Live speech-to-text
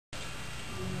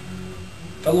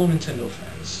Fellow Nintendo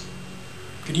fans,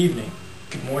 good evening,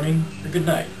 good morning, or good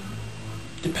night,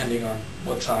 depending on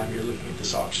what time you're looking at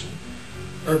this auction.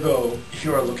 Ergo, if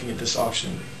you are looking at this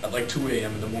auction at like 2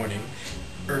 a.m. in the morning,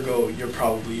 ergo, you're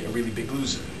probably a really big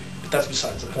loser. But that's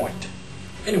besides the point.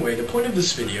 Anyway, the point of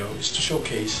this video is to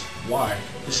showcase why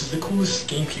this is the coolest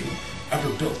GameCube ever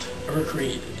built, ever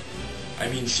created. I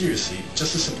mean, seriously,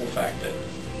 just the simple fact that,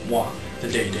 moi,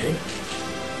 the Day-Day,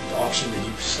 the auction that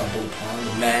you stumbled upon,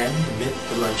 the man, the myth,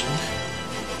 the legend,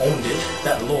 owned it,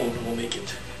 that alone will make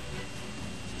it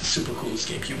the super coolest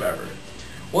GameCube ever.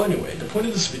 Well, anyway, the point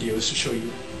of this video is to show you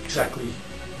exactly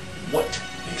what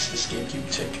makes this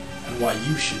GameCube tick and why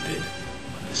you should bid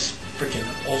on this freaking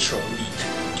ultra elite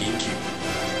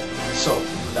GameCube. So,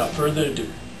 without further ado,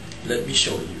 let me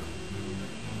show you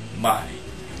my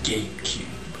GameCube.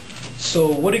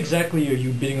 So, what exactly are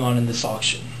you bidding on in this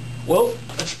auction? Well,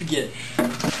 let's begin.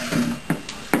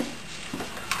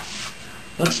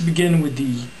 Let's begin with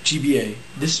the GBA.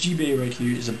 This GBA right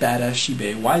here is a badass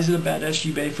GBA. Why is it a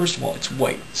badass GBA? First of all, it's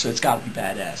white, so it's gotta be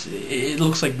badass. It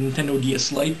looks like Nintendo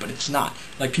DS Lite, but it's not.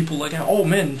 Like, people like, oh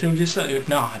man, Nintendo DS Lite.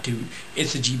 Nah, dude,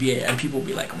 it's a GBA. And people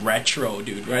be like, retro,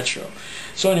 dude, retro.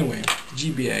 So anyway,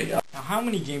 GBA. Now, how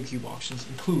many GameCube auctions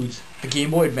includes a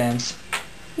Game Boy Advance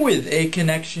with a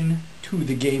connection to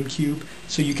the GameCube,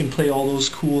 so you can play all those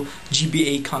cool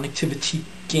GBA connectivity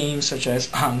games such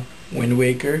as Wind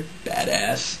Waker,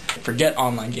 badass. Forget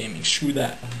online gaming, screw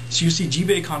that. So you see,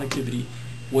 GBA connectivity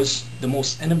was the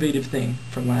most innovative thing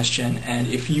from last gen, and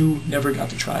if you never got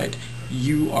to try it,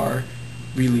 you are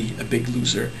really a big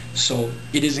loser. So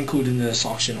it is included in this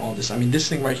auction, all this. I mean, this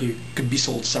thing right here could be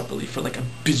sold separately for like $1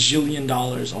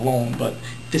 bajillion alone, but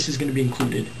this is going to be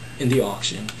included in the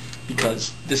auction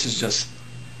because this is just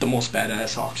the most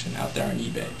badass auction out there on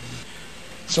eBay.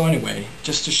 So anyway,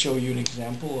 just to show you an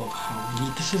example of how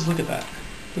neat this is, look at that.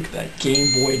 Look at that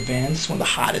Game Boy Advance, one of the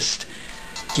hottest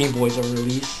Game Boys ever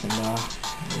released. And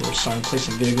we're starting to play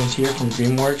some video games here from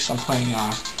DreamWorks. I'm playing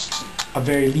a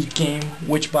very elite game,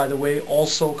 which by the way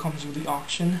also comes with the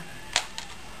auction.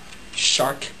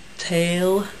 Shark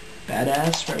Tale,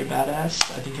 badass, very badass.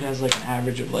 I think it has like an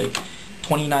average of like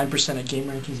 29% at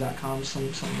GameRankings.com,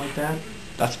 something like that.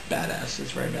 That's badass.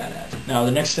 It's very badass. Now,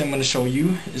 the next thing I'm going to show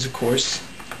you is, of course,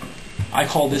 I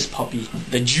call this puppy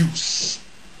the Juice,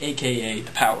 aka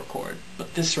the power cord.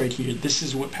 But this right here, this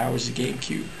is what powers the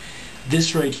GameCube.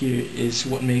 This right here is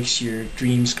what makes your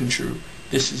dreams come true.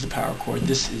 This is the power cord.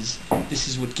 This is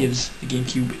what gives the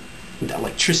GameCube the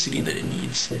electricity that it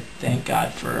needs. Thank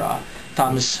God for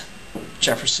Thomas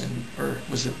Jefferson, or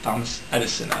was it Thomas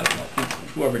Edison? I don't know.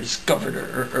 Whoever discovered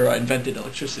or invented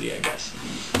electricity, I guess.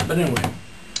 But anyway,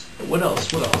 what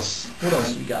else? What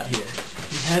else we got here?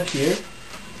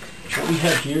 What we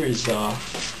have here is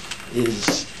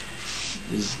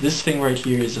this thing right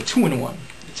here is a 2-in-1.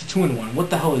 It's a 2-in-1. What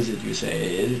the hell is it, you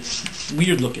say? It's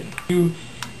weird looking.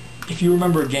 If you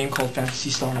remember a game called Phantasy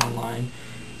Star Online,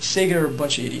 Sega are a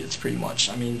bunch of idiots, pretty much.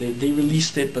 I mean, they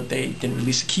released it, but they didn't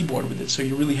release a keyboard with it, so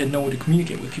you really had no way to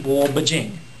communicate with people. Well,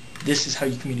 bajing. This is how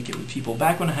you communicate with people.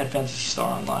 Back when I had Phantasy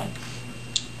Star Online,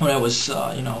 when I was,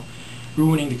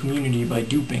 ruining the community by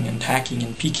duping and hacking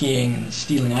and PKing and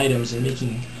stealing items and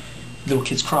making little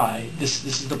kids cry, this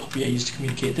is the puppy I used to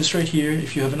communicate. This right here,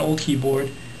 if you have an old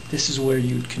keyboard, this is where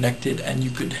you'd connect it, and you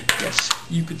could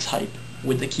type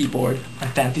with the keyboard on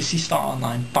Phantasy Star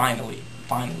Online, finally.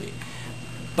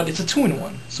 But it's a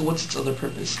 2-in-1, so what's its other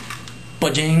purpose?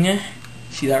 Bajing!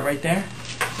 See that right there?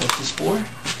 What's this for?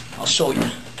 I'll show you.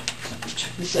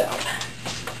 Check this out.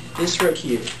 This right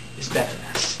here is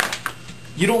badass.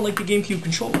 You don't like the GameCube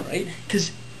controller, right?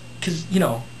 Cause you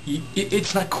know,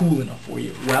 it's not cool enough for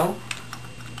you. Well,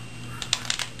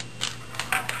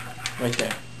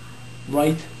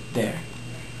 right there.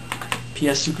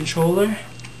 PS2 controller,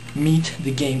 meet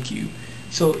the GameCube.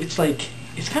 So it's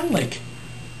kind of like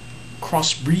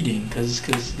crossbreeding, because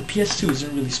the PS2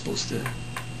 isn't really supposed to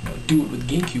do it with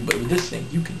the GameCube, but with this thing,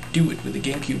 you can do it with the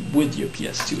GameCube with your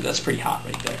PS2. That's pretty hot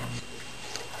right there.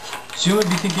 So you might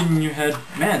be thinking in your head,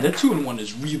 man, that 2-in-1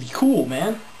 is really cool,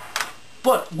 man.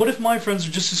 But what if my friends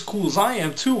are just as cool as I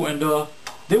am too, and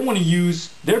they want to use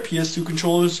their PS2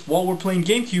 controllers while we're playing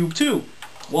GameCube too?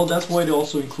 Well, that's why it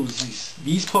also includes these.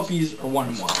 These puppies are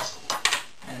 1-in-1s.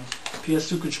 And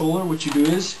PS2 controller, what you do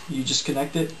is, you just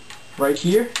connect it right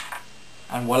here,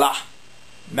 and voila,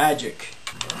 magic.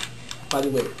 By the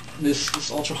way,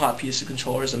 this ultra hot PS2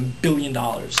 controller is $1 billion,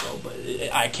 so but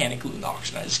I can't include in the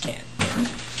auction. I just can't.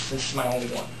 This is my only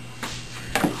one.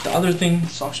 The other thing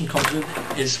this auction comes with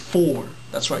is 4.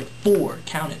 That's right, 4.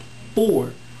 Count it.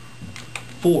 4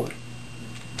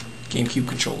 GameCube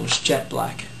controllers, jet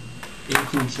black. it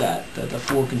includes that, the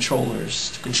 4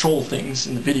 controllers to control things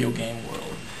in the video game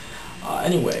world.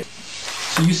 Anyway,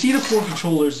 so you see the 4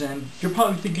 controllers, and you're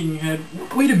probably thinking in your head,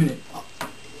 wait a minute,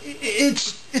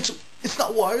 it's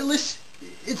not wireless,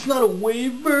 it's not a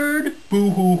Wavebird,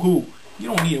 boo-hoo-hoo. You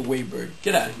don't need a Wavebird,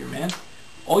 get out of here, man.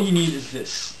 All you need is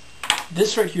this.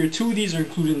 This right here, 2 of these are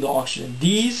included in the auction.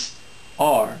 These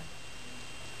are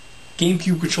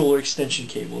GameCube controller extension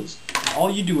cables.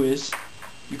 All you do is,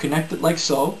 you connect it like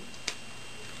so,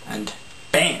 and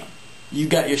bam, you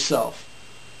got yourself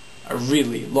a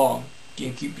really long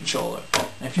GameCube controller.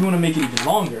 And if you want to make it even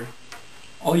longer,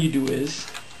 all you do is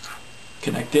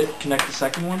connect the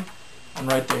second one,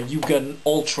 and right there you've got an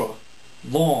ultra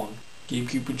long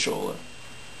GameCube controller.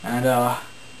 And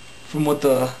from what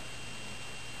the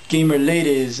gamer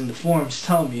ladies in the forums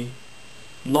tell me,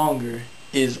 longer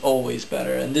is always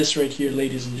better. And this right here,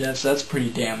 ladies and gents, that's pretty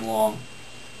damn long.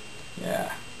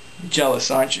 Yeah, you're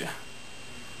jealous, aren't you?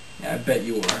 Yeah, I bet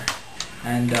you are.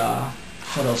 And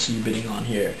what else are you bidding on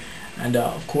here? And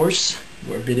of course,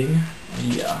 we're bidding on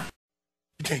the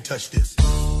you can't touch this.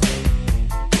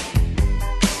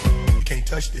 You can't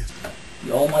touch this.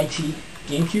 The almighty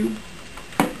GameCube,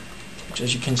 which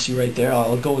as you can see right there,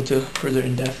 I'll go into further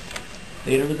in depth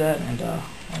later with that. And look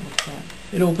at that.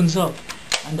 It opens up.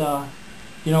 And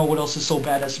you know what else is so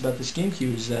badass about this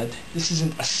GameCube is that this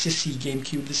isn't a sissy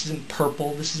GameCube. This isn't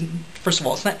purple. This isn't, first of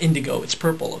all, it's not indigo. It's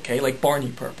purple, okay? Like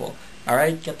Barney purple.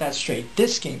 Alright? Get that straight.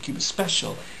 This GameCube is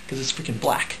special because it's freaking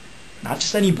black. Not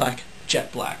just any black,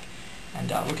 jet black. And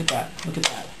look at that. Look at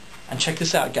that. And check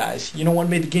this out, guys. You know what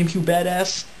made the GameCube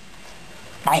badass?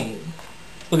 Boom.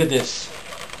 Look at this.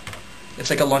 It's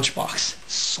like a lunchbox.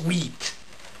 Sweet.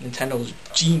 Nintendo's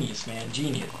genius, man.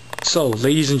 Genius. So,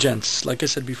 ladies and gents, like I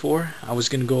said before, I was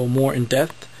going to go more in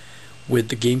depth with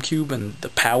the GameCube and the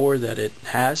power that it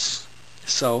has.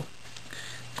 So,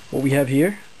 what we have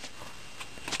here,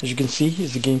 as you can see,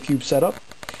 is the GameCube setup.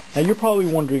 Now you're probably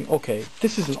wondering, okay,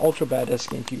 this is an ultra badass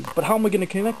GameCube, but how am I going to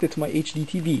connect it to my HD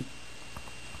TV?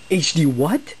 HD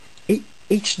what?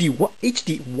 HD what?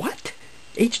 HD what?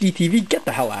 HD TV? Get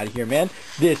the hell out of here, man.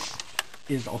 This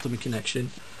is the ultimate connection.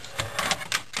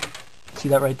 See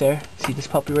that right there? See this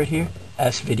puppy right here?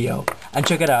 S-Video. And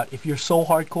check it out. If you're so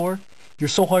hardcore,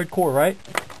 right?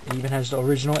 It even has the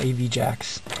original AV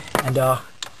jacks. And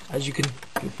as you can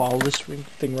follow this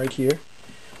thing right here,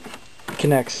 it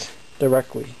connects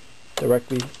directly to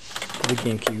the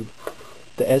GameCube.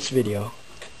 The S-Video.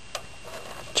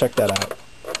 Check that out.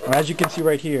 And as you can see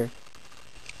right here,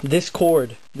 this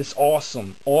cord, this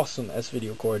awesome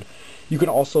S-Video cord, you can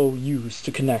also use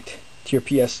to connect to your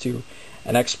PS2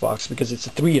 and Xbox because it's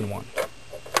a 3-in-1.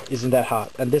 Isn't that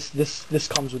hot? And this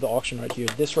comes with the auction right here.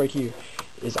 This right here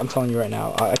is, I'm telling you right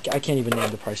now, I can't even name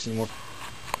the price anymore.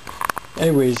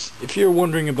 Anyways, if you're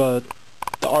wondering about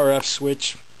the RF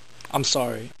switch, I'm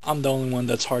sorry. I'm the only one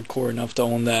that's hardcore enough to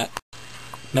own that.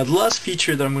 Now the last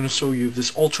feature that I'm going to show you of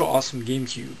this ultra awesome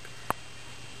GameCube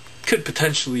could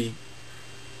potentially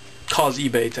cause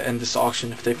eBay to end this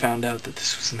auction if they found out that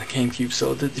this was in the GameCube.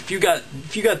 So that if you got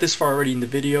this far already in the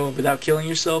video without killing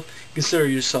yourself, consider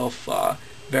yourself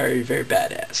very, very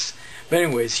badass. But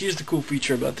anyways, here's the cool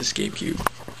feature about this GameCube.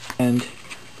 And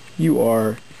you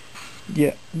are,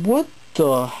 yeah, what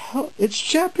the hell? It's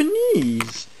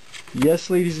Japanese. Yes,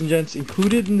 ladies and gents,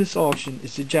 included in this auction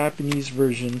is the Japanese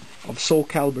version of Soul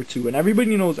Calibur 2. And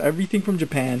everybody knows everything from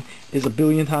Japan is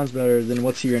 1,000,000,000 times better than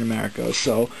what's here in America.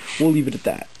 So we'll leave it at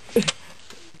that.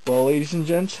 Well, ladies and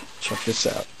gents, check this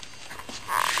out.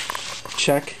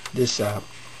 Check this out.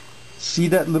 See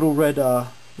that little red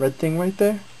thing right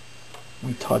there?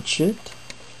 We touch it.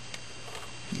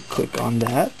 You click on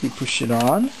that. You push it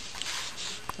on,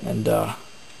 and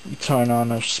we turn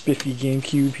on our spiffy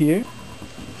GameCube here.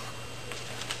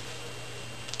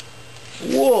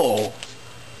 Whoa!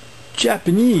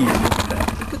 Japanese!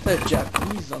 Look at that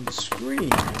Japanese on the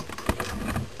screen.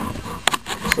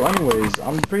 So anyways,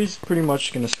 I'm pretty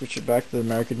much going to switch it back to the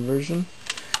American version.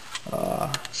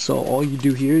 So all you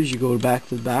do here is you go back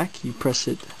to the back, you press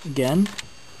it again,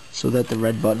 so that the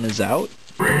red button is out.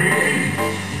 Getting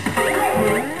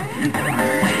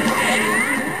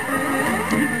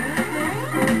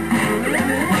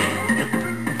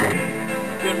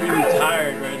really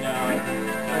tired right now. I've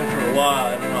been for a while,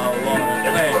 I don't know how long.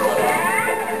 Hey,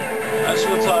 I just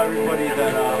want to tell everybody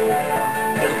that all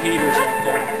the haters out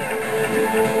there,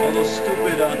 all those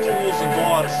stupid tools and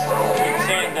bots keep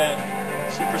saying that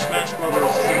Super Smash Bros. Is a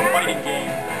fighting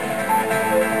game.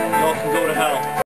 Y'all can go to hell.